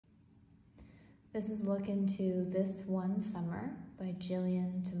This is a look into This One Summer by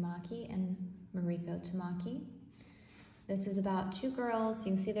Jillian Tamaki and Mariko Tamaki. This is about two girls.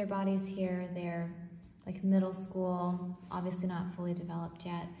 You can see their bodies here. They're like middle school, obviously not fully developed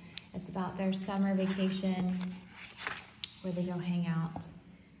yet. It's about their summer vacation where they go hang out.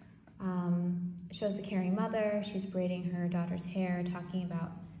 It shows a caring mother. She's braiding her daughter's hair, talking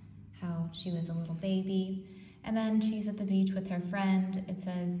about how she was a little baby. And then she's at the beach with her friend. It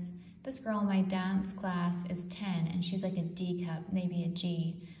says, "This girl in my dance class is 10 and she's like a D cup, maybe a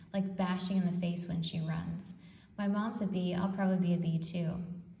G, like bashing in the face when she runs. My mom's a B, I'll probably be a B too.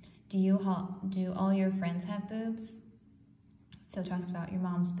 Do all your friends have boobs?" So it talks about your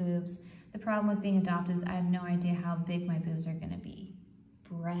mom's boobs. The problem with being adopted is I have no idea how big my boobs are gonna be.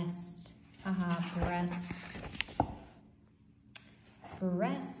 Breast, haha, breast.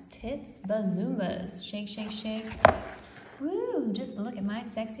 Breast, tits, bazoombas. Shake, shake, shake. Woo, just look at my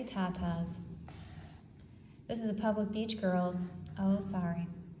sexy tatas. This is a public beach, girls. Oh, sorry.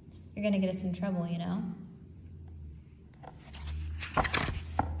 You're gonna get us in trouble, you know?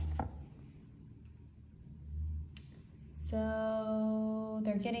 So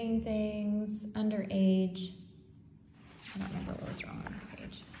they're getting things underage. I don't remember what was wrong on this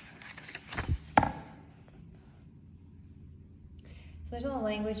page. So there's a little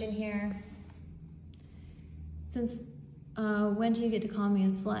language in here. Since when do you get to call me a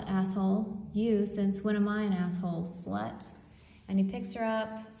slut, asshole? You, since when am I an asshole, slut? And he picks her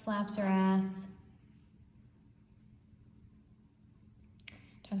up, slaps her ass.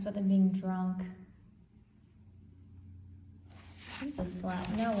 Talks about them being drunk. Who's a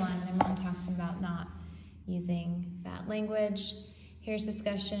slut? No one. And their mom talks about not using that language. Here's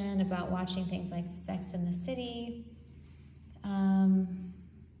discussion about watching things like Sex and the City.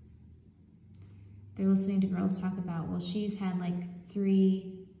 They're listening to girls talk about, well, she's had like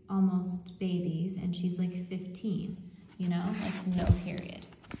 3 almost babies and she's like 15, you know, like no period.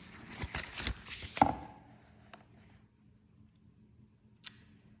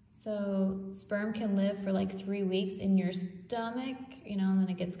 So sperm can live for like 3 weeks in your stomach, you know, and then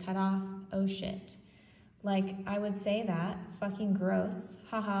it gets cut off. Oh shit. Like, I would say that. Fucking gross.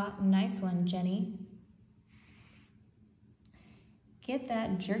 Haha, nice one, Jenny. Get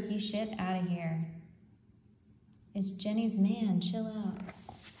that jerky shit out of here. It's Jenny's man, chill out.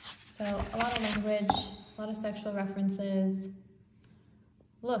 So a lot of language, a lot of sexual references.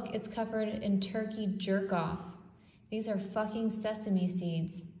 Look, it's covered in turkey jerk off. These are fucking sesame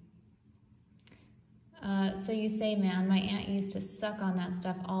seeds. So you say, man, my aunt used to suck on that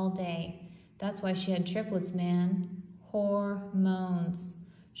stuff all day. That's why she had triplets, man. Hormones.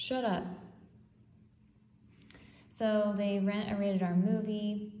 Shut up. So they rent a rated R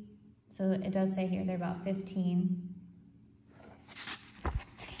movie. So it does say here they're about 15.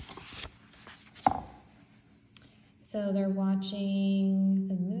 So they're watching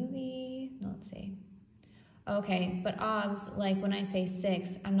the movie. Let's see. Okay, but obs, like when I say 6,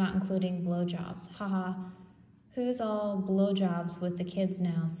 I'm not including blowjobs. Haha. Who's all blowjobs with the kids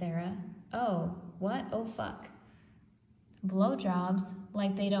now, Sarah? Oh, what? Oh, fuck. Blowjobs?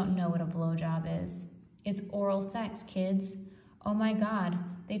 Like they don't know what a blowjob is. It's oral sex, kids. Oh my God,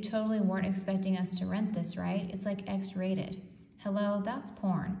 they totally weren't expecting us to rent this, right? It's like X-rated. Hello, that's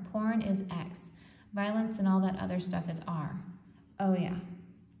porn. Porn is X. Violence and all that other stuff is R. Oh yeah.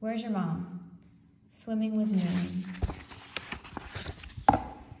 Where's your mom? Swimming with Moon.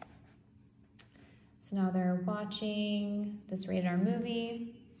 So now they're watching this rated R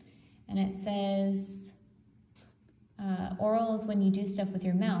movie, and it says, oral is when you do stuff with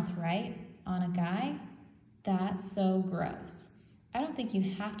your mouth, right? On a guy? That's so gross. I don't think you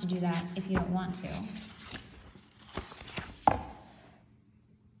have to do that if you don't want to.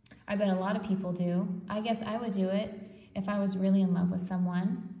 I bet a lot of people do. I guess I would do it if I was really in love with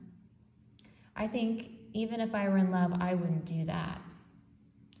someone. I think even if I were in love, I wouldn't do that.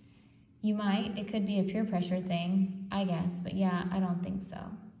 You might. It could be a peer pressure thing, I guess. But yeah, I don't think so.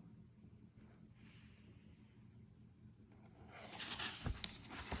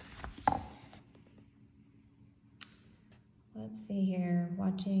 Let's see here.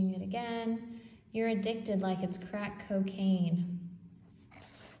 Watching it again. You're addicted like it's crack cocaine.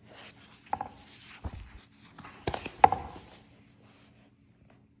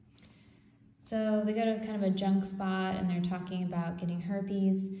 So they go to kind of a junk spot and they're talking about getting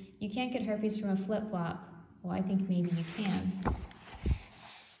herpes. You can't get herpes from a flip-flop. Well, I think maybe you can.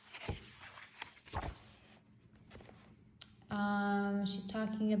 She's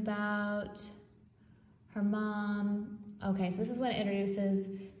talking about her mom. Okay, so this is when it introduces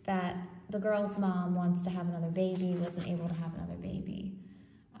that the girl's mom wants to have another baby, wasn't able to have another baby.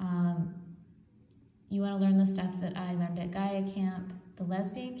 You want to learn the stuff that I learned at Gaia camp, the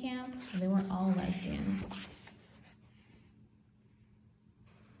lesbian camp? They weren't all lesbians.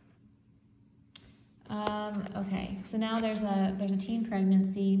 Okay, so now there's a teen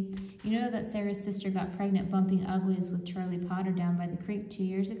pregnancy. You know that Sarah's sister got pregnant bumping uglies with Charlie Potter down by the creek 2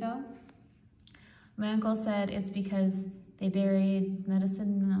 years ago? My uncle said it's because they buried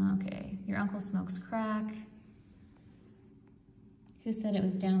medicine. Okay, your uncle smokes crack. Who said it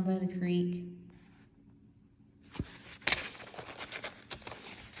was down by the creek?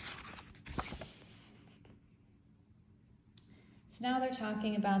 So now they're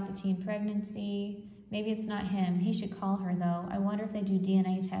talking about the teen pregnancy. Maybe it's not him. He should call her, though. I wonder if they do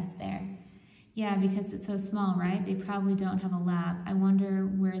DNA tests there. Yeah, because it's so small, right? They probably don't have a lab. I wonder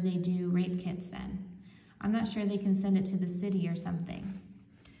where they do rape kits then. I'm not sure they can send it to the city or something.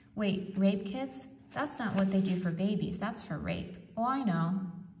 Wait, rape kits? That's not what they do for babies. That's for rape. Oh, I know.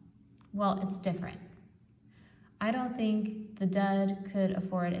 Well, it's different. I don't think the dad could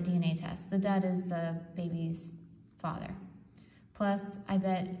afford a DNA test. The dad is the baby's father. Plus, I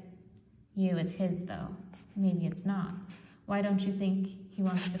bet you it's his, though. Maybe it's not. Why don't you think he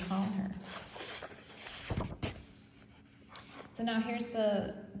wants to call her? So now here's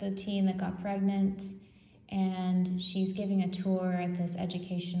the teen that got pregnant, and she's giving a tour at this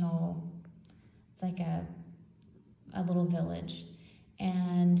educational, it's like a little village.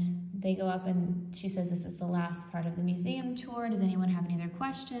 And they go up and she says this is the last part of the museum tour. Does anyone have any other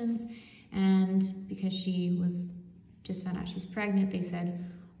questions? And because she was just found out she's pregnant, they said,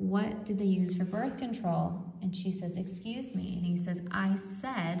 what did they use for birth control? And she says, excuse me. And he says, I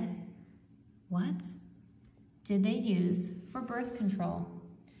said, what did they use for birth control?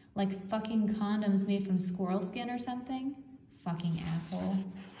 Like fucking condoms made from squirrel skin or something? Fucking asshole.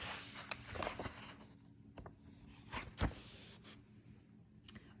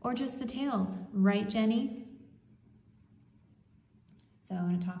 Or just the tails, right, Jenny? So,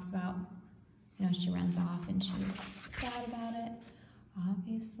 and it talks about, you know, she runs off and she's sad about it,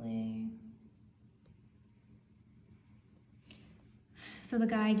 obviously. So the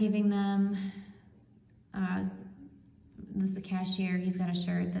guy giving them, this is the cashier, he's got a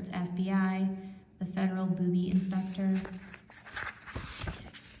shirt that's FBI, the Federal Booby Inspector.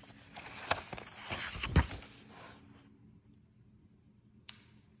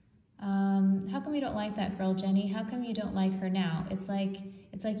 How come you don't like that girl, Jenny? How come you don't like her now? It's like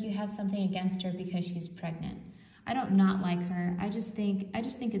you have something against her because she's pregnant. I don't not like her. I just think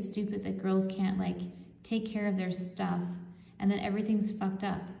it's stupid that girls can't like take care of their stuff and then everything's fucked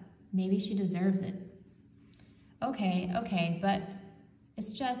up. Maybe she deserves it. Okay, but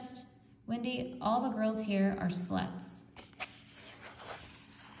it's just, Wendy, all the girls here are sluts.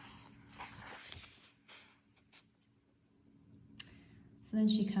 So then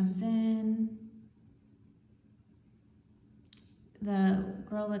she comes in. The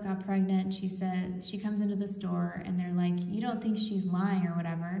girl that got pregnant, she says, she comes into the store and they're like, you don't think she's lying or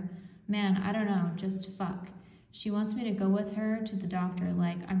whatever? Man, I don't know, just fuck. She wants me to go with her to the doctor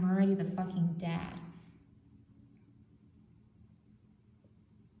like I'm already the fucking dad.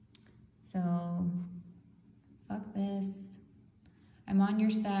 So, fuck this. I'm on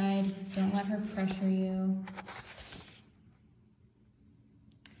your side. Don't let her pressure you.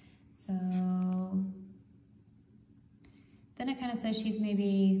 So, then it kind of says she's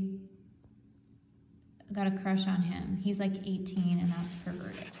maybe got a crush on him. He's like 18 and that's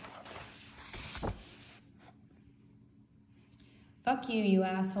perverted. Fuck you, you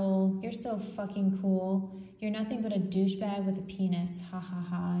asshole. You're so fucking cool. You're nothing but a douchebag with a penis. Ha ha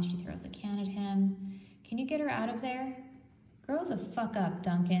ha. She throws a can at him. Can you get her out of there? Grow the fuck up,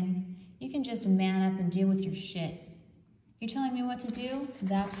 Duncan. You can just man up and deal with your shit. You're telling me what to do?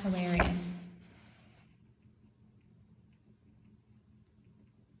 That's hilarious.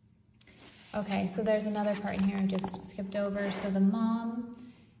 Okay, so there's another part in here I just skipped over. So the mom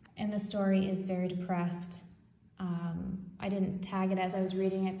in the story is very depressed. I didn't tag it as I was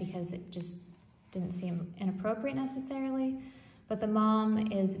reading it because it just didn't seem inappropriate necessarily. But the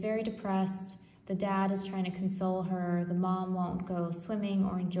mom is very depressed. The dad is trying to console her. The mom won't go swimming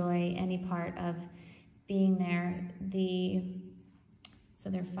or enjoy any part of being there. So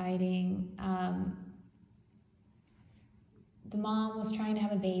they're fighting. The mom was trying to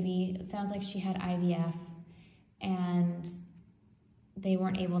have a baby. It sounds like she had IVF and they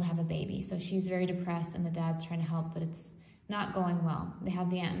weren't able to have a baby. So she's very depressed and the dad's trying to help, but it's not going well. They have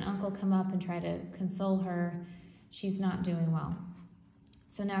the aunt and uncle come up and try to console her. She's not doing well.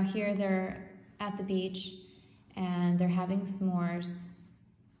 So now here they're at the beach and they're having s'mores.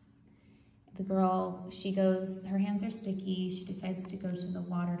 The girl, she goes, her hands are sticky. She decides to go to the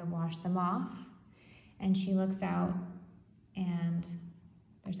water to wash them off. and she looks out and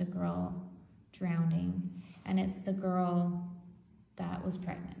there's a girl drowning, and it's the girl that was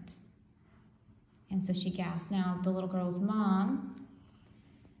pregnant. And so she gasps. Now the little girl's mom,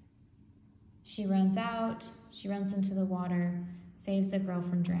 she runs out, she runs into the water, saves the girl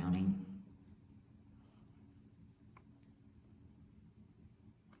from drowning.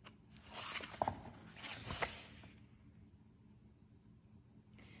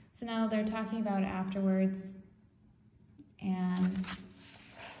 So now they're talking about it afterwards, and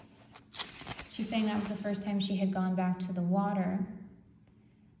she's saying that was the first time she had gone back to the water,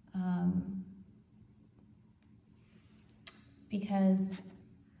 because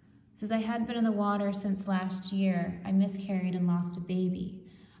it says, I hadn't been in the water since last year. I miscarried and lost a baby.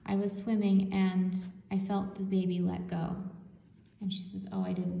 I was swimming and I felt the baby let go. And she says, oh,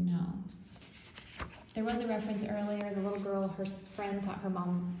 I didn't know. There was a reference earlier, the little girl, her friend thought her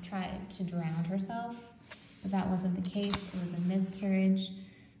mom tried to drown herself, but that wasn't the case. It was a miscarriage.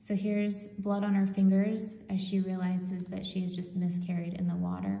 So here's blood on her fingers as she realizes that she has just miscarried in the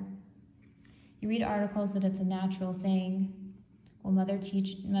water. You read articles that it's a natural thing. Well, Mother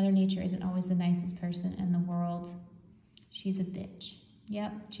Nature isn't always the nicest person in the world. She's a bitch.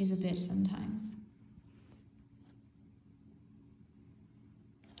 Yep, she's a bitch sometimes.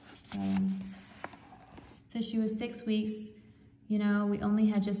 So she was 6 weeks. You know, we only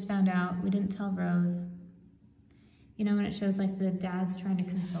had just found out. We didn't tell Rose. You know, when it shows like the dad's trying to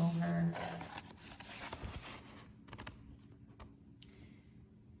console her.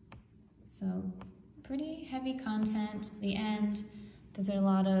 So pretty heavy content. The end, there's a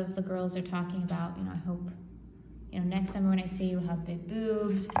lot of the girls are talking about, you know, I hope, you know, next summer when I see you, we'll have big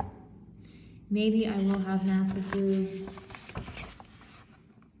boobs. Maybe I will have massive boobs.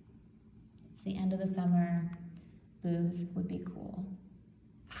 It's the end of the summer. Boobs would be cool.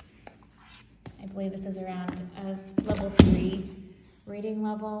 I believe this is around a level 3 reading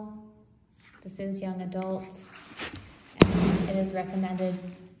level. This is young adults, and it is recommended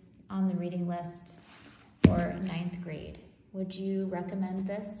on the reading list for 9th grade. Would you recommend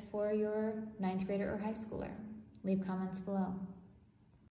this for your 9th grader or high schooler? Leave comments below.